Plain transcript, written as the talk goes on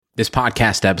This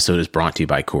podcast episode is brought to you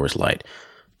by Coors Light.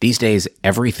 These days,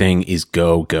 everything is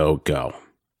go, go, go.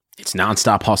 It's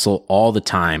nonstop hustle all the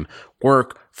time.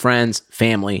 Work, friends,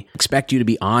 family expect you to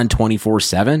be on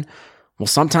 24/7. Well,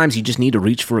 sometimes you just need to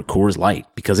reach for a Coors Light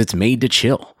because it's made to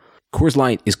chill. Coors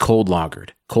Light is cold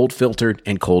lagered, cold filtered,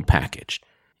 and cold packaged.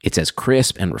 It's as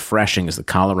crisp and refreshing as the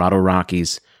Colorado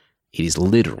Rockies. It is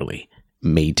literally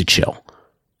made to chill.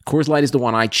 Coors Light is the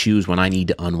one I choose when I need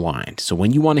to unwind. So when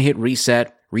you want to hit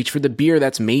reset, reach for the beer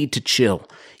that's made to chill.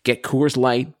 Get Coors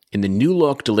Light in the new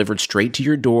look delivered straight to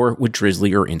your door with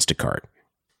Drizzly or Instacart.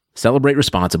 Celebrate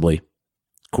responsibly.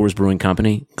 Coors Brewing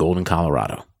Company, Golden,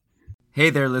 Colorado. Hey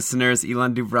there, listeners.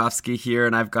 Elon Dubrovsky here,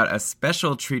 and I've got a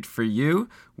special treat for you.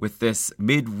 With this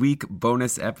midweek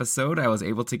bonus episode, I was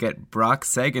able to get Brock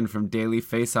Seguin from Daily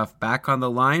Faceoff back on the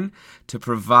line to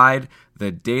provide the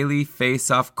Daily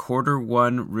Faceoff Quarter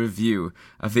 1 review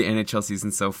of the NHL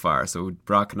season so far. So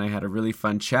Brock and I had a really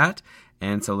fun chat,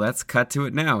 and so let's cut to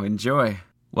it now. Enjoy.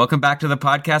 Welcome back to the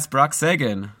podcast, Brock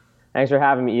Seguin. Thanks for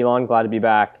having me, Elon. Glad to be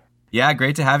back. Yeah,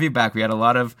 great to have you back. We had a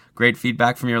lot of great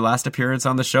feedback from your last appearance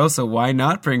on the show, so why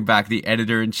not bring back the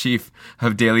editor-in-chief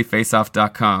of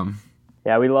dailyfaceoff.com?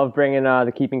 Yeah, we love bringing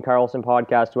the Keeping Karlsson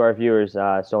podcast to our viewers,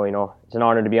 so, it's an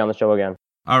honor to be on the show again.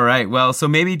 All right, well, so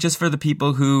maybe just for the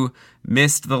people who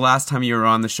missed the last time you were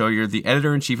on the show, you're the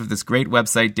editor-in-chief of this great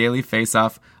website, Daily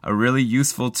Faceoff, a really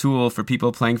useful tool for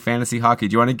people playing fantasy hockey.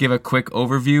 Do you want to give a quick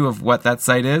overview of what that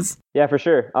site is? Yeah, for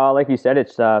sure. Like you said,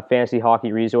 it's a fantasy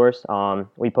hockey resource.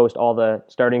 We post all the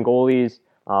starting goalies,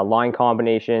 line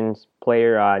combinations,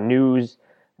 player news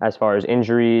as far as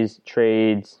injuries,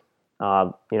 trades,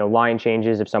 line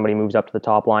changes if somebody moves up to the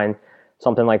top line,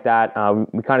 something like that.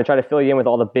 We kind of try to fill you in with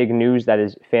all the big news that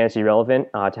is fantasy relevant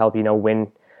to help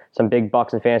win some big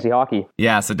bucks in fantasy hockey.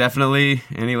 Yeah, so definitely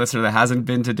any listener that hasn't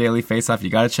been to Daily Faceoff, you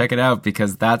got to check it out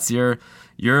because that's your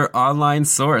online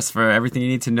source for everything you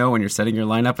need to know when you're setting your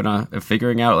lineup and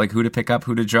figuring out like who to pick up,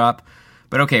 who to drop.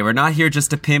 But okay, we're not here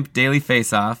just to pimp Daily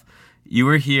Faceoff. You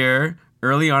were here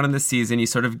early on in the season. You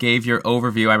sort of gave your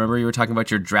overview. I remember you were talking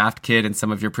about your draft kit and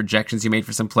some of your projections you made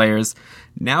for some players.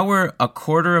 Now we're a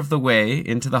quarter of the way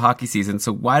into the hockey season,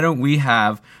 so why don't we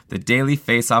have the Daily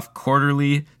Faceoff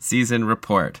quarterly season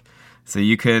report? So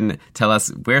you can tell us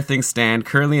where things stand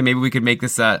currently, and maybe we could make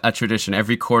this a tradition.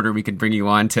 Every quarter we could bring you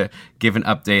on to give an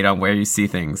update on where you see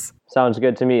things. Sounds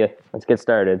good to me. Let's get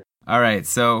started. All right,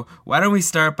 so why don't we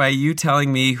start by you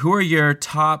telling me who are your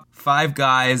top 5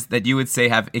 guys that you would say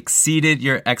have exceeded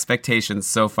your expectations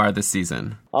so far this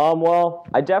season? Well,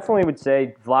 I definitely would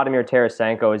say Vladimir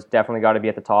Tarasenko has definitely got to be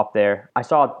at the top there. I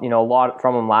saw, a lot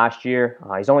from him last year.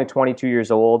 He's only 22 years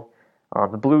old.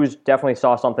 The Blues definitely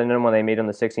saw something in him when they made him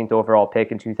the 16th overall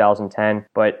pick in 2010.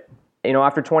 But,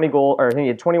 after 21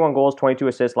 goals, 22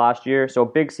 assists last year, so a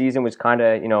big season was kind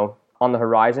of, on the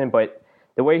horizon, but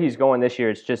the way he's going this year,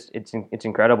 it's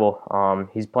incredible.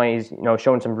 He's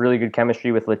showing some really good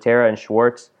chemistry with Lehtera and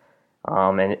Schwartz,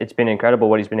 and it's been incredible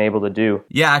what he's been able to do.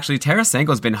 Yeah, actually,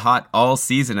 Tarasenko's been hot all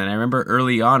season, and I remember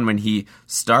early on when he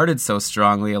started so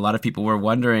strongly, a lot of people were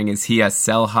wondering, is he a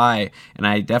sell high? And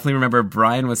I definitely remember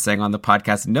Brian was saying on the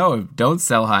podcast, no, don't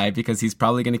sell high because he's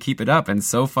probably going to keep it up, and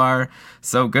so far,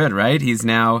 so good, right? He's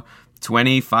now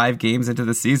 25 games into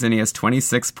the season. He has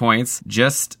 26 points.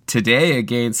 Just today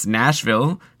against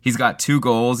Nashville, he's got 2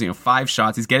 goals, 5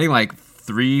 shots. He's getting like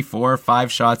 3, 4,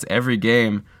 5 shots every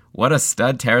game. What a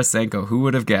stud, Tarasenko. Who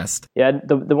would have guessed? Yeah,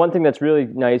 the one thing that's really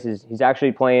nice is he's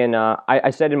actually playing,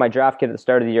 I said in my draft kit at the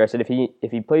start of the year, I said if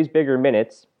he plays bigger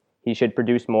minutes, he should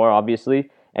produce more, obviously.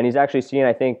 And he's actually seeing,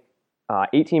 I think,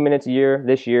 18 minutes a year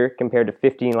this year compared to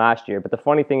 15 last year. But the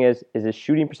funny thing is his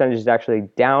shooting percentage is actually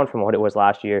down from what it was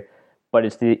last year. But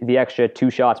it's the extra 2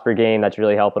 shots per game that's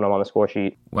really helping him on the score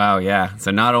sheet. Wow, yeah. So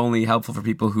not only helpful for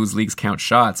people whose leagues count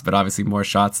shots, but obviously more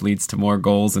shots leads to more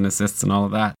goals and assists and all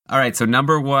of that. All right, so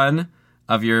number 1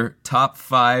 of your top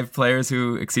 5 players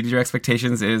who exceeded your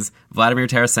expectations is Vladimir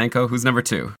Tarasenko. Who's number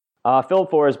 2?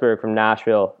 Philip Forsberg from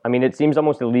Nashville. I mean, it seems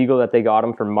almost illegal that they got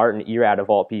him for Martin Erat of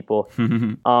all people.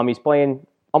 He's playing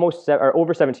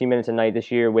over 17 minutes a night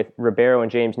this year with Ribeiro and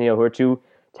James Neal, who are 2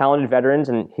 talented veterans,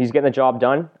 and he's getting the job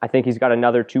done. I think he's got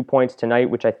another 2 points tonight,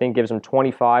 which I think gives him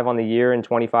 25 on the year in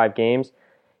 25 games.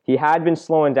 He had been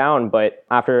slowing down, but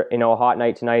after a hot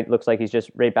night tonight, looks like he's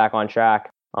just right back on track.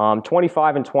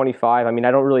 25 and 25. I mean,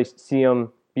 I don't really see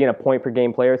him being a point per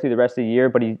game player through the rest of the year,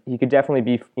 but he could definitely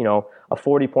be a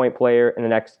 40-point player in the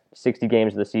next 60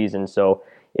 games of the season. So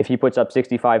if he puts up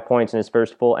 65 points in his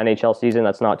first full NHL season,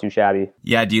 that's not too shabby.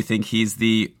 Yeah, do you think he's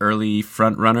the early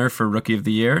front runner for Rookie of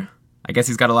the Year? I guess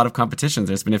he's got a lot of competition.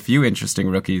 There's been a few interesting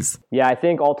rookies. Yeah, I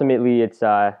think ultimately it's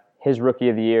his rookie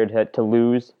of the year to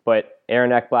lose, but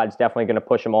Aaron Ekblad's definitely going to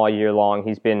push him all year long.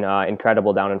 He's been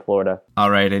incredible down in Florida. All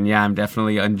right, and yeah, I'm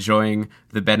definitely enjoying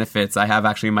the benefits. I have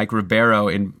actually Mike Ribeiro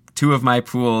in 2 of my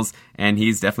pools, and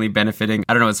he's definitely benefiting.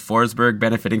 I don't know, is Forsberg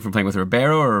benefiting from playing with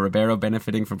Ribeiro or Ribeiro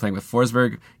benefiting from playing with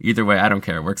Forsberg? Either way, I don't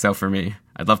care. It works out for me.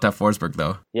 I'd love to have Forsberg,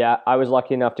 though. Yeah, I was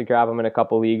lucky enough to grab him in a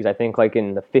couple leagues, I think like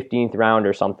in the 15th round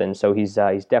or something, so he's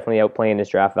definitely outplaying his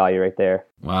draft value right there.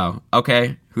 Wow.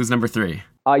 Okay, who's number 3?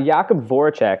 Jakub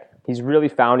Voracek. He's really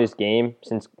found his game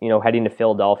since heading to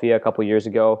Philadelphia a couple years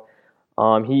ago.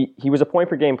 He was a point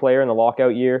per game player in the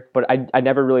lockout year, but I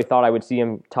never really thought I would see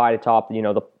him tied atop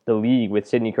the league with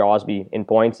Sidney Crosby in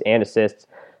points and assists.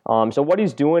 So what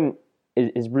he's doing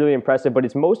is really impressive, but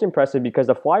it's most impressive because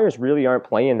the Flyers really aren't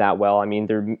playing that well. I mean,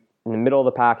 they're in the middle of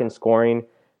the pack in scoring,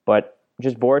 but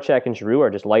just Voracek and Giroux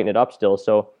are just lighting it up still.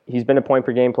 So he's been a point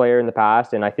per game player in the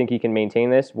past, and I think he can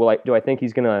maintain this. Do I think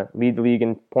he's going to lead the league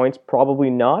in points? Probably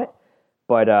not.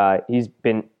 But he's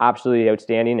been absolutely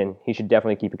outstanding, and he should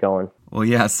definitely keep it going. Well,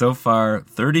 yeah, so far,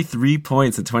 33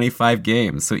 points in 25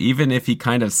 games. So even if he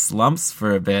kind of slumps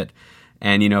for a bit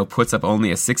and, puts up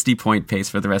only a 60-point pace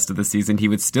for the rest of the season, he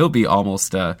would still be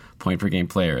almost a point-per-game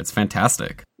player. It's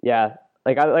fantastic. Yeah,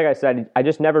 like I said, I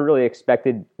just never really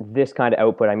expected this kind of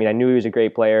output. I mean, I knew he was a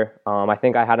great player. I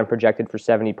think I had him projected for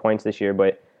 70 points this year,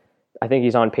 but I think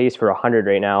he's on pace for 100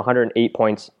 right now, 108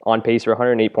 points, on pace for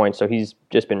 108 points, so he's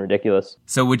just been ridiculous.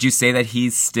 So would you say that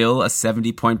he's still a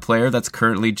 70-point player that's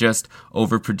currently just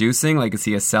overproducing? Like, is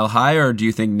he a sell high, or do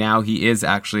you think now he is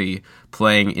actually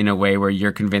playing in a way where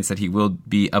you're convinced that he will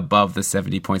be above the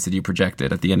 70 points that you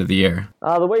projected at the end of the year?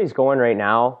 The way he's going right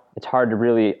now, it's hard to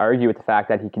really argue with the fact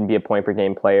that he can be a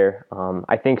point-per-game player.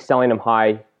 I think selling him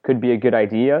high could be a good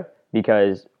idea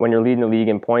because when you're leading the league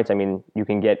in points, I mean, you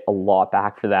can get a lot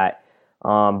back for that.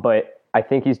 But I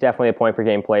think he's definitely a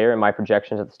point-per-game player, and my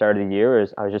projections at the start of the year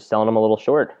is I was just selling him a little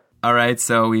short. All right,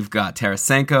 so we've got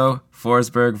Tarasenko,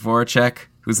 Forsberg, Voracek.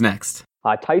 Who's next?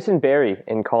 Tyson Barrie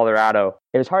in Colorado.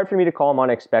 It was hard for me to call him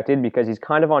unexpected because he's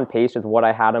kind of on pace with what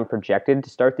I had him projected to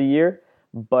start the year,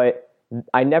 but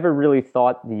I never really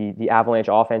thought the Avalanche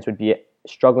offense would be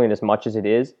struggling as much as it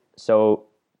is. So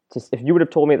if you would have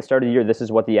told me at the start of the year this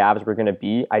is what the Avs were going to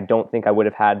be, I don't think I would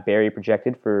have had Barrie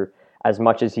projected for as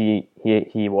much as he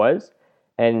was.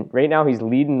 And right now he's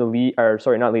leading the league,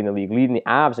 leading the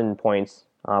Avs in points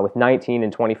with 19 in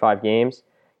 25 games.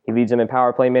 He leads them in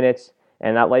power play minutes,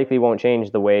 and that likely won't change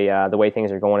the way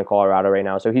things are going in Colorado right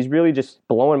now. So he's really just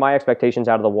blowing my expectations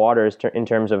out of the water in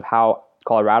terms of how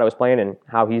Colorado is playing and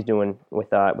how he's doing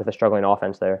with a struggling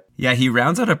offense there. Yeah, he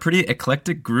rounds out a pretty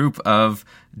eclectic group of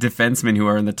defensemen who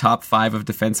are in the top 5 of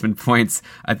defenseman points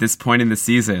at this point in the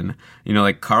season.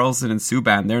 Like Karlsson and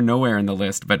Subban, they're nowhere in the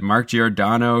list, but Mark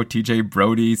Giordano, TJ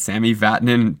Brody, Sami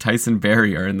Vatanen, Tyson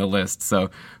Barrie are in the list. So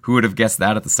who would have guessed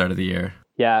that at the start of the year?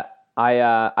 Yeah,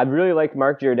 I really like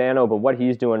Mark Giordano, but what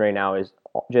he's doing right now is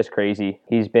just crazy.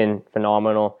 He's been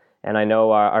phenomenal. And I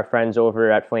know our friends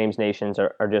over at Flames Nations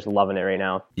are just loving it right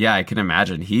now. Yeah, I can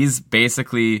imagine. He's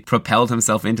basically propelled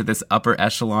himself into this upper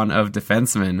echelon of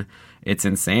defensemen. It's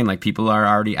insane. Like, people are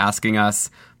already asking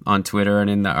us on Twitter and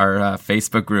in our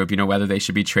Facebook group, whether they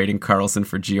should be trading Karlsson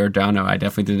for Giordano. I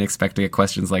definitely didn't expect to get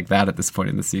questions like that at this point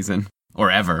in the season,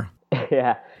 or ever.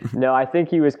 Yeah. No, I think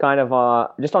he was kind of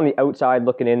just on the outside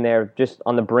looking in there, just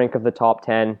on the brink of the top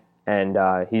 10. And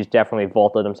he's definitely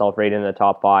vaulted himself right into the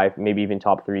top 5, maybe even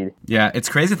top 3. Yeah, it's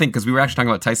crazy to think because we were actually talking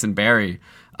about Tyson Barrie.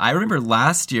 I remember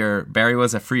last year, Barrie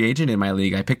was a free agent in my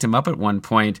league. I picked him up at one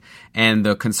point, and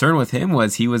the concern with him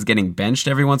was he was getting benched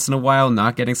every once in a while,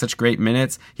 not getting such great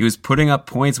minutes. He was putting up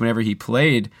points whenever he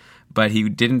played, but he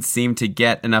didn't seem to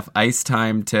get enough ice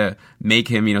time to make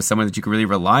him, someone that you could really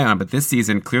rely on. But this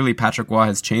season, clearly Patrick Roy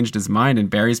has changed his mind, and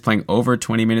Barrie's playing over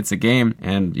 20 minutes a game.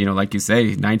 And, like you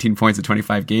say, 19 points in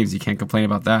 25 games. You can't complain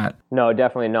about that. No,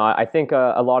 definitely not. I think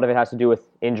a lot of it has to do with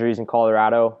injuries in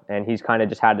Colorado, and he's kind of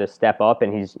just had to step up,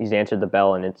 and he's answered the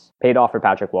bell, and it's paid off for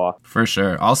Patrick Roy. For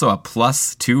sure. Also a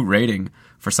 +2 rating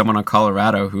for someone on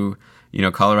Colorado who...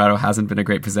 Colorado hasn't been a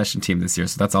great possession team this year,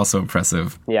 so that's also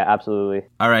impressive. Yeah, absolutely.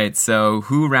 All right, so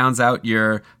who rounds out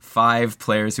your 5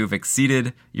 players who have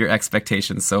exceeded your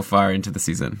expectations so far into the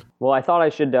season? Well, I thought I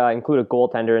should include a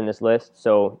goaltender in this list,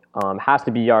 so has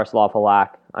to be Yaroslav Halak.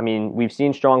 I mean, we've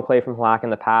seen strong play from Halak in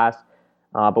the past,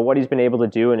 but what he's been able to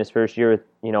do in his first year,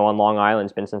 on Long Island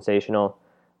has been sensational.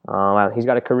 He's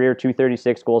got a career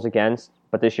 236 goals against,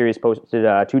 but this year he's posted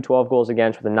 212 goals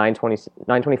against with a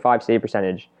 925 save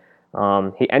percentage.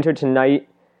 He entered tonight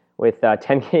with a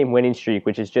 10-game winning streak,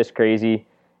 which is just crazy.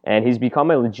 And he's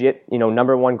become a legit,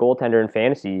 number one goaltender in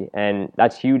fantasy. And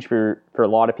that's huge for a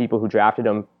lot of people who drafted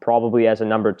him probably as a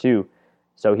number 2.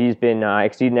 So he's been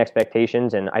exceeding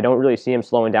expectations, and I don't really see him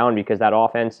slowing down because that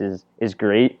offense is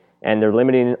great, and they're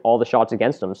limiting all the shots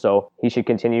against him. So he should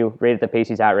continue right at the pace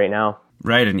he's at right now.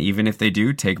 Right, and even if they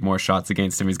do take more shots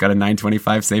against him, he's got a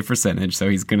 .925 save percentage, so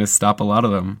he's going to stop a lot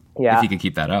of them if he can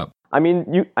keep that up. I mean,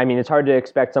 it's hard to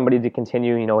expect somebody to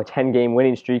continue, a 10-game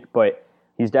winning streak, but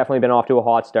he's definitely been off to a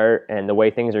hot start, and the way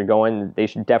things are going, they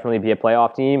should definitely be a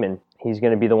playoff team, and he's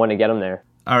going to be the one to get them there.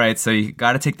 All right, so you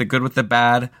got to take the good with the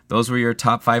bad. Those were your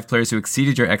top 5 players who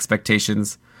exceeded your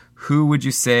expectations. Who would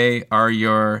you say are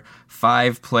your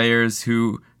 5 players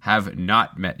who have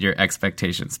not met your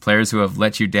expectations, players who have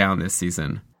let you down this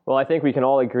season? Well, I think we can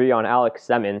all agree on Alex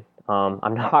Semin.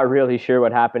 I'm not really sure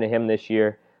what happened to him this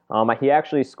year. He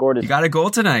actually scored his... He got a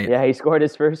goal tonight. Yeah, he scored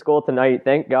his first goal tonight.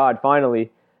 Thank God, finally.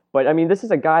 But, this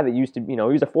is a guy that used to, he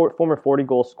was a former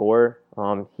 40-goal scorer.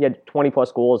 He had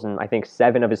 20-plus goals in, I think,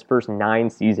 7 of his first 9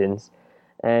 seasons.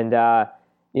 And,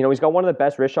 he's got one of the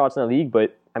best wrist shots in the league,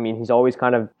 but, he's always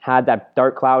kind of had that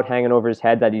dark cloud hanging over his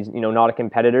head that he's, not a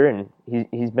competitor. And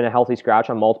he's been a healthy scratch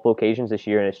on multiple occasions this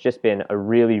year, and it's just been a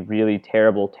really, really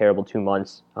terrible 2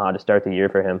 months to start the year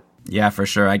for him. Yeah, for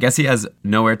sure. I guess he has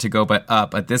nowhere to go but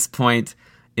up. At this point,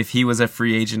 if he was a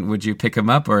free agent, would you pick him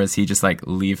up, or is he just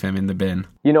leave him in the bin?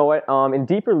 You know what? In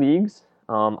deeper leagues,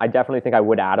 I definitely think I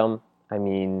would add him.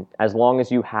 As long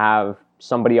as you have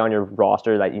somebody on your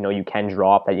roster that, you can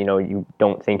drop, that, you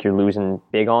don't think you're losing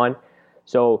big on.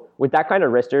 So with that kind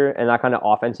of wrister and that kind of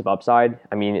offensive upside,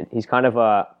 he's kind of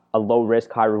a low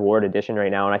risk, high reward addition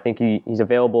right now. And I think he's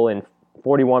available in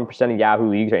 41% of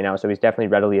Yahoo leagues right now, so he's definitely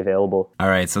readily available. All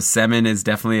right, so Semin is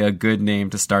definitely a good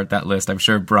name to start that list. I'm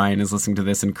sure Brian is listening to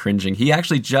this and cringing. He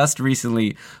actually just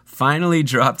recently finally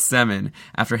dropped Semin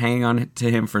after hanging on to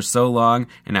him for so long,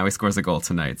 and now he scores a goal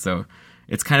tonight. So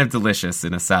it's kind of delicious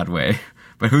in a sad way.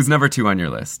 But who's number 2 on your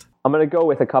list? I'm going to go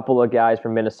with a couple of guys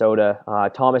from Minnesota.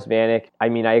 Thomas Vanek. I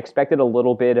expected a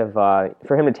little bit of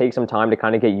for him to take some time to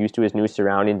kind of get used to his new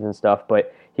surroundings and stuff,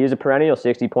 but he is a perennial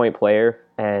 60-point player,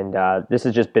 and this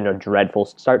has just been a dreadful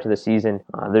start to the season.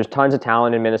 There's tons of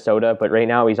talent in Minnesota, but right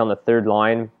now he's on the 3rd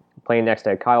line, playing next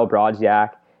to Kyle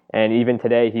Brodziak, and even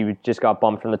today he just got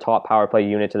bumped from the top power play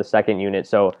unit to the 2nd unit.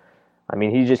 So,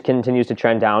 he just continues to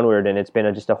trend downward, and it's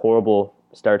been just a horrible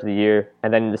start to the year.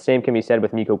 And then the same can be said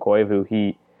with Mikko Koivu.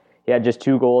 He had just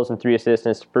 2 goals and 3 assists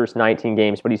in his first 19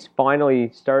 games, but he's finally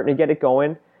starting to get it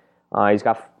going. He's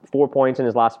got 4 points in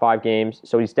his last 5 games,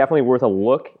 so he's definitely worth a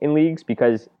look in leagues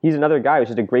because he's another guy who's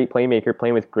just a great playmaker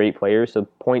playing with great players, so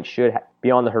points should be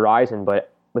on the horizon,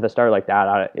 but with a start like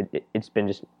that, it's been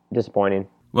just disappointing.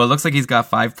 Well, it looks like he's got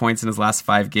 5 points in his last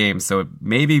 5 games, so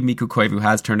maybe Mikko Koivu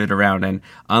has turned it around, and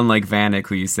unlike Vanek,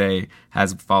 who you say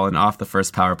has fallen off the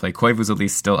first power play, Koivu's at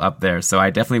least still up there, so I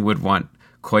definitely would want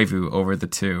Koivu over the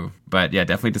 2. But yeah,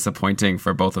 definitely disappointing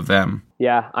for both of them.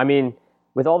 Yeah,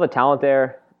 with all the talent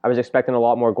there, I was expecting a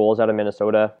lot more goals out of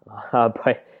Minnesota,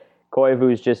 but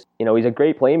Koivu's just, he's a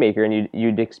great playmaker, and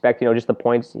you'd expect, just the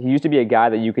points. He used to be a guy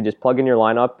that you could just plug in your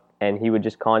lineup, and he would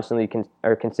just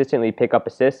consistently pick up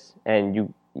assists,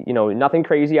 and nothing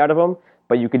crazy out of him,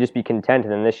 but you could just be content.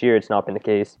 And then this year, it's not been the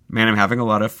case. Man, I'm having a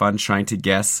lot of fun trying to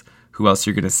guess who else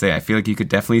you're going to say. I feel like you could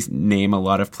definitely name a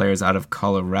lot of players out of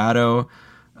Colorado,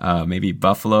 maybe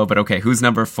Buffalo. But okay, who's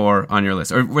number 4 on your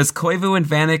list? Or was Koivu and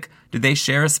Vanek, did they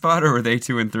share a spot, or were they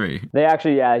 2 and 3? They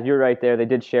actually, yeah, you're right there. They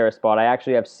did share a spot. I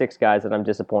actually have 6 guys that I'm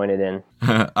disappointed in.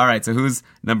 All right, so who's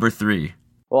number 3?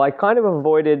 Well, I kind of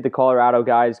avoided the Colorado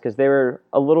guys because they were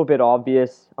a little bit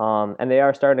obvious, and they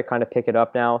are starting to kind of pick it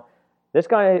up now. This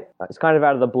guy is kind of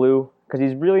out of the blue because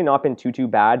he's really not been too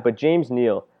bad, but James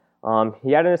Neal,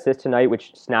 he had an assist tonight,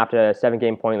 which snapped a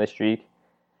 7-game pointless streak,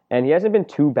 and he hasn't been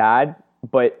too bad,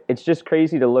 but it's just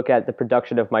crazy to look at the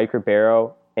production of Mike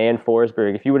Ribeiro and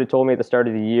Forsberg. If you would have told me at the start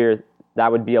of the year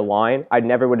that would be a line, I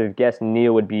never would have guessed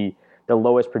Neal would be the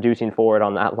lowest producing forward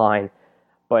on that line.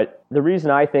 But the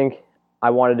reason I think I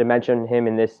wanted to mention him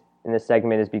in this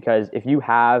segment is because if you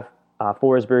have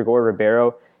Forsberg or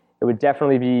Ribeiro, it would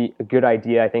definitely be a good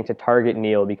idea, I think, to target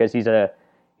Neal because he's a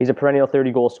perennial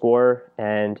 30-goal scorer,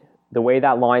 and the way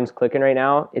that line's clicking right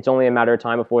now, it's only a matter of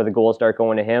time before the goals start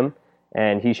going to him,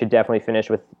 and he should definitely finish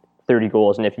with 30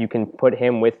 goals. And if you can put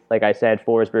him with, like I said,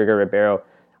 Forsberg or Ribeiro,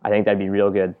 I think that'd be real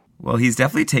good. Well, he's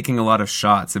definitely taking a lot of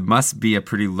shots. It must be a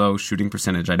pretty low shooting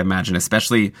percentage, I'd imagine,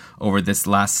 especially over this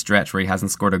last stretch where he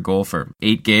hasn't scored a goal for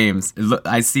 8 games.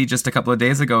 I see just a couple of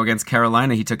days ago against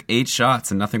Carolina, he took 8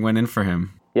 shots and nothing went in for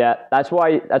him. Yeah, that's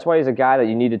why he's a guy that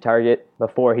you need to target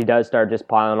before he does start just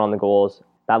piling on the goals.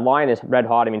 that line is red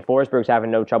hot. I mean, Forsberg's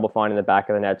having no trouble finding the back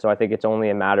of the net, so I think it's only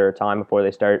a matter of time before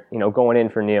they start, going in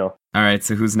for Neil. All right,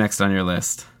 so who's next on your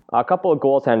list? A couple of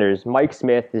goaltenders. Mike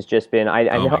Smith has just been. I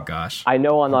know, my gosh! I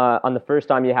know on the first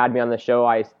time you had me on the show,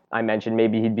 I mentioned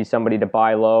maybe he'd be somebody to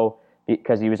buy low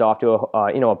because he was off to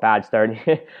a bad start.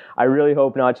 I really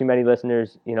hope not too many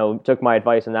listeners took my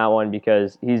advice on that one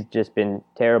because he's just been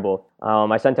terrible.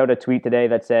 I sent out a tweet today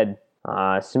that said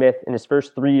Smith in his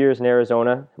first 3 years in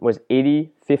Arizona was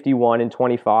 80, 51, and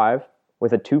 25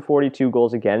 with a 242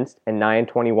 goals against and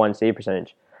 921 save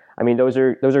percentage. I mean, those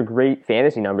are great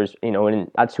fantasy numbers, and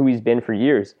that's who he's been for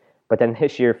years. But then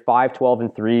this year, 5, 12,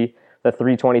 and 3, the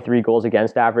 323 goals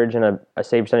against average and a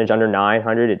save percentage under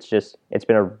 900. It's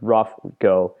been a rough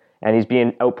go, and he's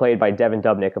being outplayed by Devin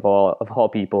Dubnyk of all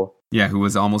people. Yeah, who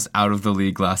was almost out of the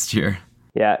league last year.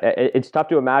 Yeah, it's tough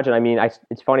to imagine. I mean,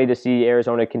 it's funny to see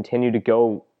Arizona continue to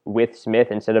go with Smith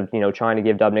instead of trying to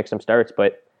give Dubnyk some starts,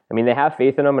 but. I mean, they have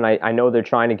faith in him, and I know they're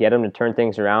trying to get him to turn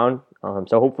things around.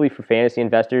 So hopefully for fantasy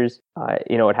investors,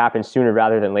 it happens sooner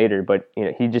rather than later. But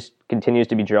he just continues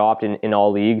to be dropped in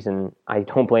all leagues, and I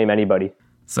don't blame anybody.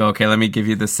 So, okay, let me give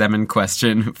you the Semin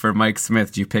question for Mike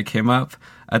Smith. Do you pick him up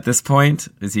at this point?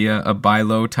 Is he a buy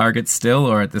low target still,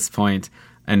 or at this point,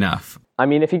 enough? I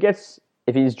mean, if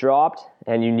he's dropped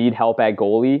and you need help at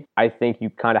goalie, I think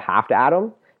you kind of have to add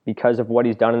him because of what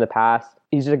he's done in the past.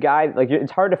 He's a guy,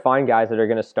 it's hard to find guys that are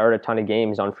going to start a ton of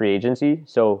games on free agency.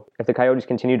 So if the Coyotes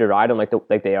continue to ride him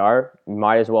like they are, you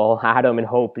might as well add him and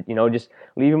hope, just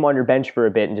leave him on your bench for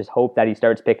a bit and just hope that he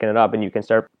starts picking it up and you can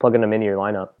start plugging him into your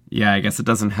lineup. Yeah, I guess it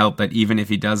doesn't help that even if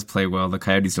he does play well, the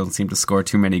Coyotes don't seem to score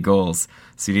too many goals.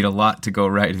 So you need a lot to go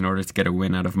right in order to get a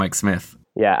win out of Mike Smith.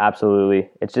 Yeah, absolutely.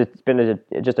 It's been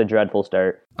just a dreadful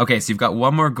start. Okay, so you've got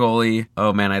one more goalie.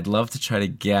 Oh man, I'd love to try to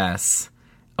guess.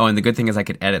 Oh, and the good thing is I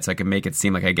could edit so I can make it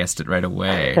seem like I guessed it right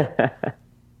away.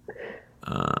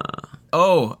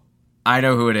 I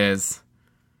know who it is.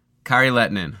 Kari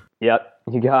Lehtinen. Yep,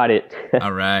 you got it.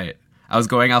 All right. I was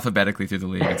going alphabetically through the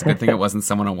league. It's a good thing it wasn't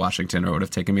someone on Washington or it would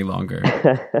have taken me longer.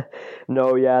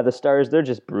 No, yeah, the Stars, they're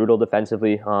just brutal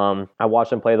defensively. I watched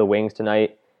them play the Wings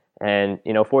tonight. And,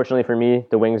 fortunately for me,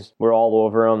 the Wings were all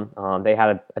over them. They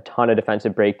had a ton of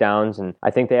defensive breakdowns. And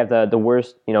I think they have the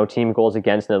worst, team goals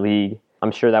against in the league.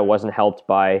 I'm sure that wasn't helped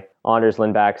by Anders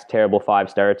Lindback's terrible 5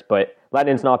 starts, but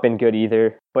Lehtinen's not been good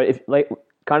either. But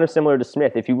kind of similar to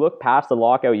Smith, if you look past the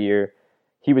lockout year,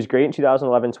 he was great in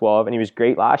 2011-12, and he was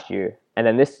great last year. And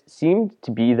then this seemed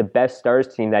to be the best Stars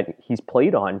team that he's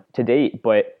played on to date,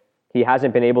 but he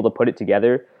hasn't been able to put it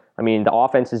together. I mean, the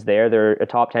offense is there. They're a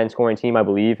top 10 scoring team, I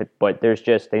believe, but they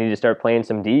need to start playing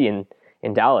some D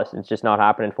in Dallas. It's just not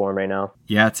happening for him right now.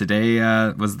 Yeah, today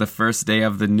was the first day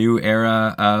of the new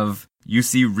era of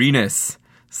UC Renus.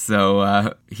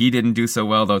 So he didn't do so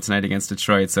well, though, tonight against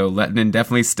Detroit. So Lehtinen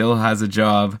definitely still has a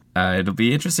job. It'll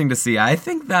be interesting to see. I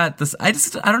think that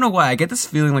I don't know why. I get this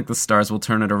feeling like the Stars will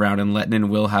turn it around and Lehtinen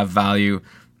will have value,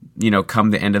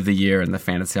 come the end of the year in the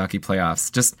fantasy hockey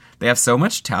playoffs. Just, they have so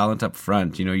much talent up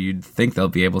front. You'd think they'll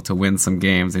be able to win some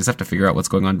games. They just have to figure out what's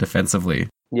going on defensively.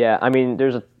 Yeah, I mean,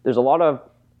 there's a lot of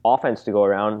offense to go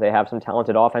around. They have some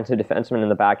talented offensive defensemen in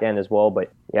the back end as well,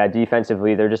 but yeah,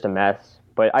 defensively they're just a mess.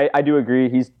 But I do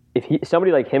agree, if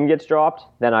somebody like him gets dropped,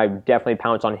 then I definitely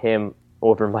pounce on him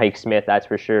over Mike Smith, that's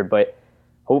for sure. But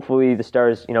hopefully the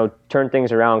Stars, turn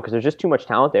things around because there's just too much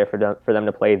talent there for them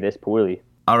to play this poorly.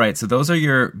 All right, so those are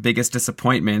your biggest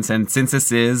disappointments. And since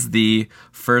this is the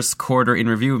first quarter in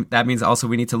review, that means also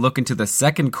we need to look into the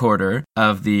second quarter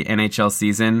of the NHL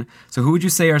season. So who would you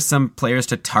say are some players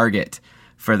to target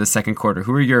for the second quarter?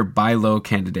 Who are your buy low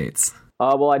candidates?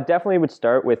 Well, I definitely would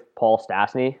start with Paul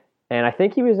Stastny. And I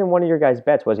think he was in one of your guys'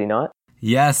 bets, was he not?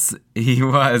 Yes, he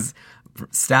was.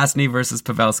 Stastny versus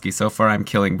Pavelski. So far, I'm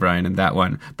killing Brian in that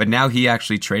one. But now he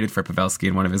actually traded for Pavelski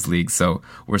in one of his leagues. So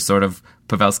we're sort of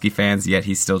Pavelski fans, yet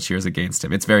he still cheers against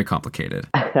him. It's very complicated.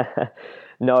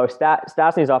 No,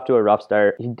 Stastny's off to a rough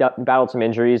start. He battled some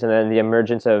injuries, and then the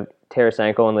emergence of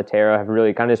Tarasenko and Laterra have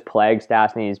really kind of just plagued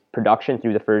Stastny's production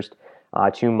through the first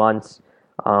 2 months.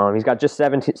 He's got just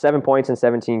 7 points in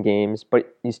 17 games,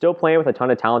 but he's still playing with a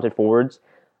ton of talented forwards,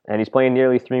 and he's playing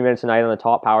nearly 3 minutes a night on the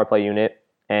top power play unit.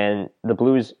 And the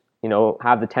Blues,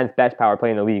 have the 10th best power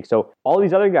play in the league. So all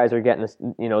these other guys are getting,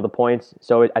 the points.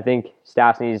 So I think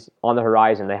Stastny's on the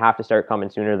horizon. They have to start coming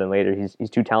sooner than later. He's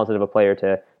too talented of a player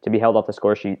to be held off the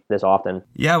score sheet this often.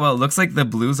 Yeah, well, it looks like the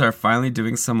Blues are finally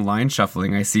doing some line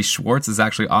shuffling. I see Schwartz is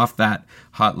actually off that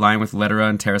hot line with Lehterä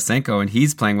and Tarasenko, and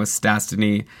he's playing with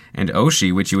Stastny and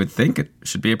Oshie, which you would think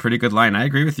should be a pretty good line. I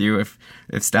agree with you. If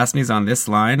Stastny's on this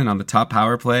line and on the top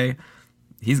power play,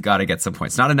 he's got to get some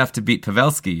points. Not enough to beat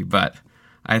Pavelski, but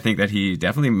I think that he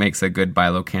definitely makes a good buy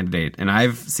low candidate. And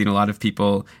I've seen a lot of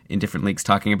people in different leagues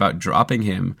talking about dropping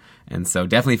him. And so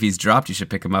definitely if he's dropped, you should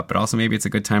pick him up. But also maybe it's a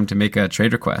good time to make a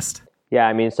trade request. Yeah,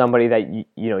 I mean, somebody that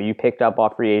you picked up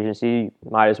off free agency,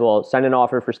 might as well send an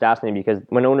offer for Stastny, because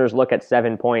when owners look at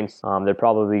 7 points, they're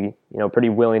probably pretty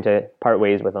willing to part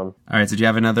ways with him. All right, so do you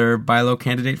have another buy low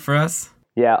candidate for us?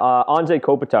 Yeah, Anze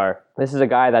Kopitar. This is a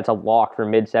guy that's a lock for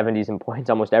mid-70s in points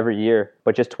almost every year,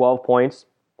 but just 12 points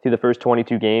through the first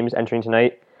 22 games entering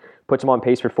tonight puts him on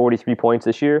pace for 43 points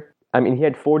this year. I mean, he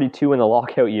had 42 in the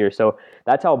lockout year, so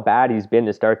that's how bad he's been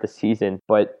to start the season.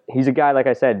 But he's a guy, like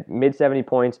I said, mid-70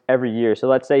 points every year. So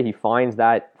let's say he finds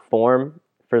that form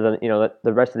for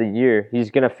the rest of the year. He's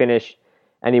going to finish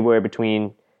anywhere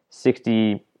between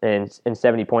 60 and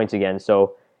 70 points again.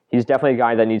 So he's definitely a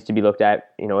guy that needs to be looked at,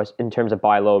 in terms of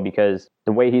buy low, because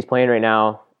the way he's playing right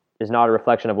now is not a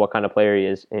reflection of what kind of player he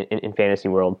is in fantasy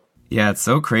world. Yeah, it's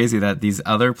so crazy that these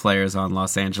other players on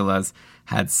Los Angeles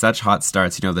had such hot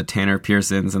starts. The Tanner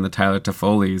Pearsons and the Tyler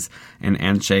Toffolis, and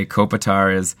Anze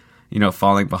Kopitar is,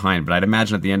 falling behind. But I'd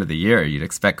imagine at the end of the year, you'd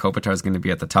expect Kopitar is going to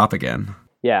be at the top again.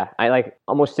 Yeah, I like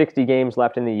almost 60 games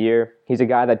left in the year. He's a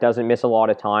guy that doesn't miss a lot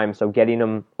of time, so getting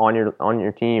him on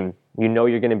your team,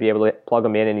 you're going to be able to plug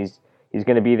him in, and he's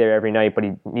going to be there every night, but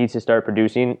he needs to start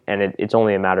producing, and it's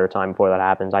only a matter of time before that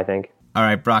happens, I think. All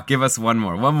right, Brock, give us one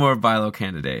more buy low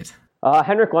candidate.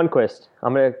 Henrik Lundqvist.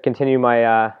 I'm going to continue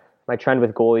my trend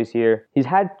with goalies here. He's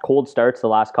had cold starts the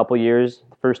last couple years.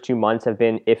 The first 2 months have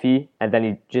been iffy, and then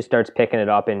he just starts picking it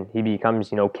up, and he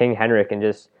becomes, King Henrik, and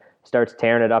just starts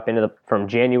tearing it up from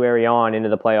January on into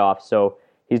the playoffs. So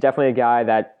he's definitely a guy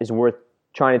that is worth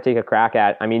trying to take a crack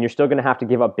at. I mean, you're still going to have to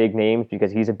give up big names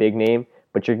because he's a big name,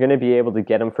 but you're going to be able to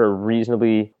get him for a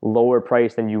reasonably lower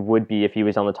price than you would be if he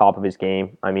was on the top of his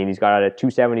game. I mean, he's got a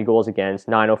 270 goals against,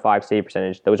 905 save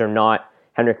percentage. Those are not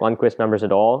Henrik Lundqvist numbers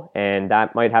at all, and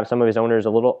that might have some of his owners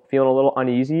feeling a little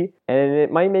uneasy, and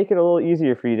it might make it a little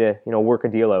easier for you to work a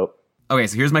deal out. Okay,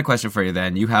 so here's my question for you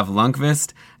then. You have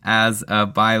Lundqvist as a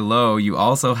buy low. You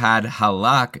also had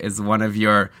Halak as one of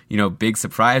your, big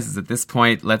surprises. At this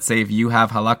point, let's say if you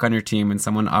have Halak on your team and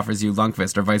someone offers you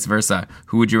Lundqvist or vice versa,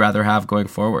 who would you rather have going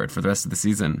forward for the rest of the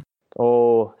season?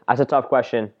 Oh, that's a tough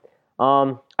question.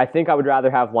 I think I would rather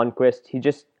have Lundqvist.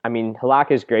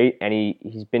 Halak is great, and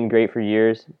he's been great for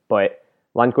years, but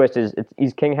Lundqvist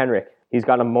he's King Henrik. He's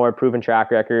got a more proven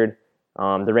track record.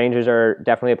 The Rangers are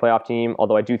definitely a playoff team,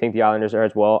 although I do think the Islanders are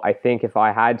as well. I think if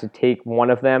I had to take one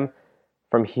of them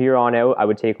from here on out, I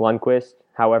would take Lundqvist.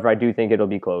 However, I do think it'll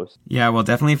be close. Yeah, well,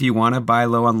 definitely if you want to buy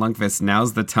low on Lundqvist,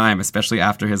 now's the time, especially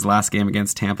after his last game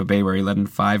against Tampa Bay where he led in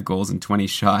 5 goals and 20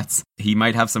 shots. He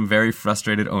might have some very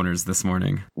frustrated owners this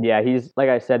morning. Yeah, he's, like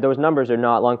I said, those numbers are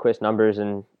not Lundqvist numbers,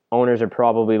 and owners are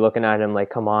probably looking at him like,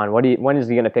 come on, when is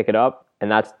he going to pick it up?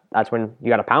 And that's when you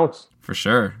got to pounce. For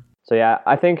sure. So yeah,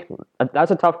 I think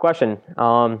that's a tough question.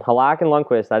 Halak and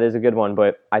Lundqvist, that is a good one,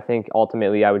 but I think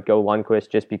ultimately I would go Lundqvist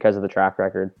just because of the track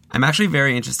record. I'm actually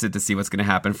very interested to see what's going to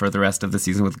happen for the rest of the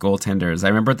season with goaltenders. I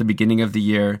remember at the beginning of the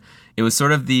year, it was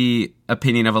sort of the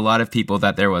opinion of a lot of people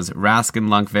that there was Rask and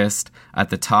Lundqvist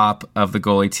at the top of the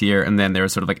goalie tier, and then there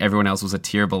was sort of like everyone else was a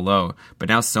tier below. But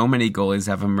now so many goalies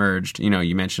have emerged.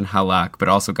 You mentioned Halak, but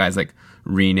also guys like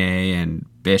Rene and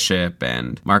Bishop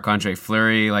and Marc-Andre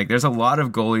Fleury. Like, there's a lot of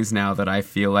goalies now that I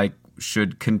feel like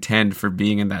should contend for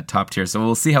being in that top tier. So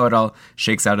we'll see how it all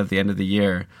shakes out at the end of the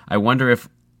year. I wonder if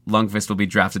Lundqvist will be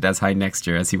drafted as high next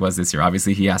year as he was this year.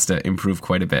 Obviously, he has to improve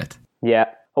quite a bit. Yeah,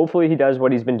 hopefully he does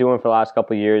what he's been doing for the last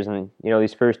couple of years. And,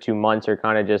 these first 2 months are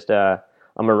kind of just a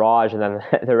mirage. And then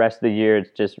the rest of the year,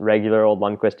 it's just regular old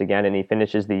Lundqvist again. And he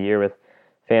finishes the year with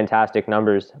fantastic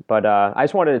numbers. But I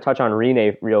just wanted to touch on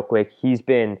Rene real quick.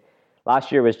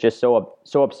 Last year was just so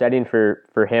upsetting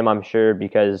for him, I'm sure,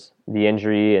 because the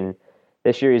injury. And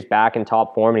this year he's back in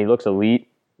top form and he looks elite.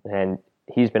 And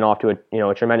he's been off to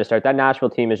a tremendous start. That Nashville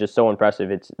team is just so impressive.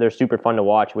 They're super fun to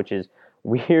watch, which is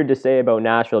weird to say about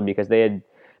Nashville because they had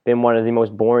been one of the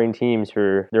most boring teams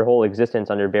for their whole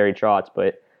existence under Barry Trotz.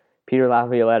 But Peter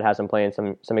Laviolette has them playing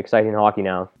some exciting hockey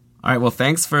now. All right, well,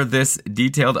 thanks for this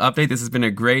detailed update. This has been a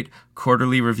great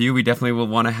quarterly review. We definitely will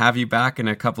want to have you back in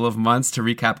a couple of months to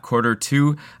recap quarter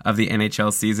 2 of the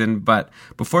NHL season. But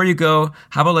before you go,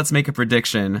 how about let's make a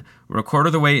prediction? We're a quarter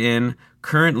of the way in.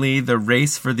 Currently, the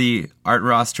race for the Art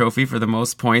Ross Trophy for the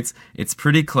most points, it's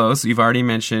pretty close. You've already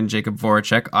mentioned Jacob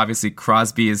Voracek. Obviously,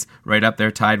 Crosby is right up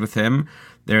there tied with him.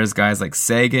 There's guys like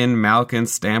Sagan, Malkin,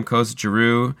 Stamkos,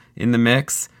 Giroux in the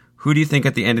mix. Who do you think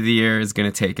at the end of the year is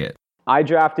going to take it? I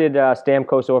drafted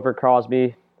Stamkos over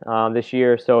Crosby this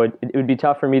year, so it would be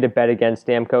tough for me to bet against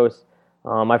Stamkos.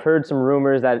 I've heard some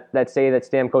rumors that say that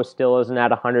Stamkos still isn't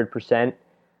at 100%.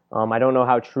 I don't know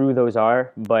how true those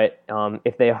are, but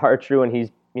if they are true and he's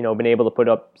been able to put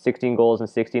up 16 goals and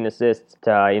 16 assists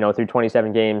through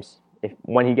 27 games,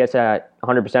 when he gets at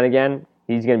 100% again,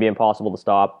 he's going to be impossible to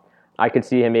stop. I could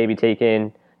see him maybe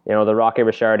taking the Rocket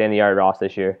Richard and the Art Ross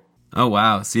this year. Oh,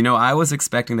 wow. So, I was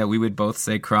expecting that we would both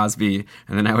say Crosby,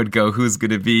 and then I would go, who's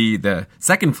going to be the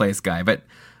second place guy? But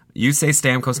you say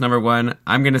Stamkos number one.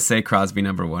 I'm going to say Crosby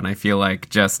number one. I feel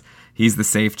like he's the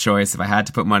safe choice. If I had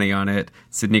to put money on it,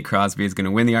 Sidney Crosby is going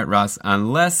to win the Art Ross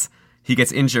unless he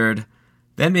gets injured.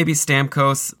 Then maybe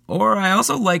Stamkos, or I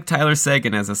also like Tyler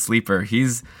Seguin as a sleeper.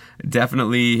 He's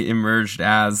definitely emerged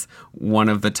as one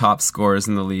of the top scorers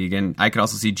in the league, and I could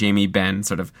also see Jamie Benn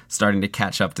sort of starting to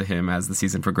catch up to him as the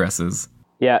season progresses.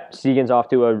 Yeah, Seguin's off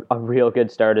to a real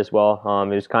good start as well.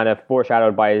 It was kind of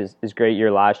foreshadowed by his great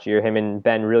year last year. Him and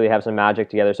Ben really have some magic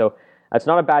together, so that's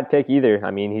not a bad pick either.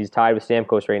 I mean, he's tied with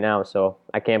Stamkos right now, so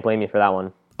I can't blame you for that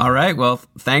one. All right. Well,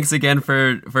 thanks again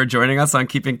for joining us on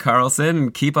Keeping Karlsson,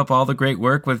 and keep up all the great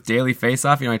work with Daily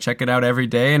Faceoff. I check it out every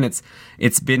day, and it's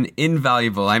been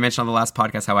invaluable. I mentioned on the last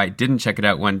podcast how I didn't check it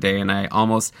out one day, and I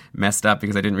almost messed up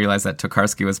because I didn't realize that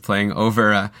Tokarski was playing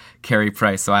over Carey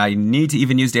Price. So I need to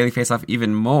even use Daily Faceoff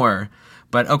even more.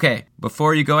 But okay,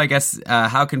 before you go, I guess,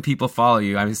 how can people follow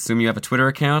you? I assume you have a Twitter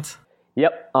account?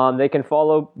 Yep. They can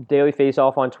follow Daily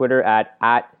Faceoff on Twitter at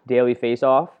Daily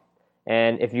Faceoff.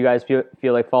 And if you guys feel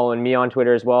like following me on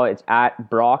Twitter as well, it's at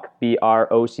Brock,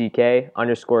 BROCK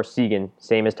 _Seguin,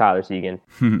 same as Tyler Seguin.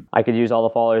 I could use all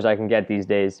the followers I can get these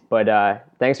days. But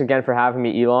thanks again for having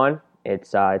me, Elon.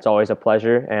 It's always a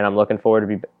pleasure, and I'm looking forward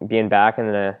to being back in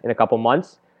a couple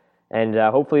months. And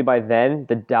hopefully by then,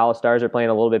 the Dallas Stars are playing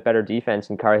a little bit better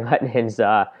defense, and Kari Lettinen's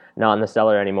not in the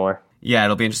cellar anymore. Yeah,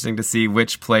 it'll be interesting to see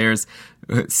which players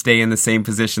stay in the same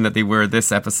position that they were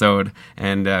this episode,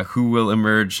 and who will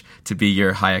emerge to be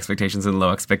your high expectations and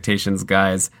low expectations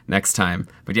guys next time.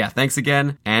 But yeah, thanks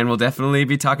again, and we'll definitely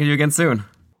be talking to you again soon.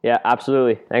 Yeah,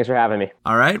 absolutely. Thanks for having me.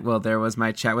 All right. Well, there was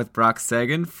my chat with Brock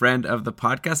Seguin, friend of the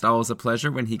podcast. Always a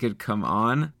pleasure when he could come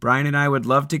on. Brian and I would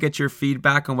love to get your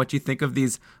feedback on what you think of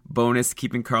these bonus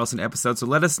Keeping Karlsson episodes. So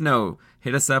let us know.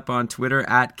 Hit us up on Twitter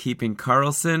at Keeping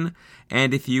Karlsson.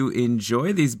 And if you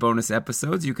enjoy these bonus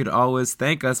episodes, you could always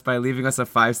thank us by leaving us a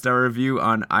 5-star review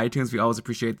on iTunes. We always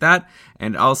appreciate that.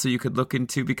 And also you could look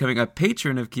into becoming a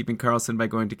patron of Keeping Karlsson by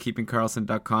going to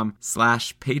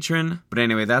keepingkarlsson.com/patron. But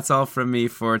anyway, that's all from me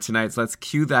for tonight. So let's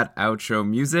cue that outro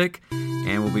music,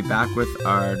 and we'll be back with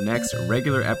our next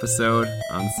regular episode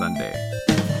on Sunday.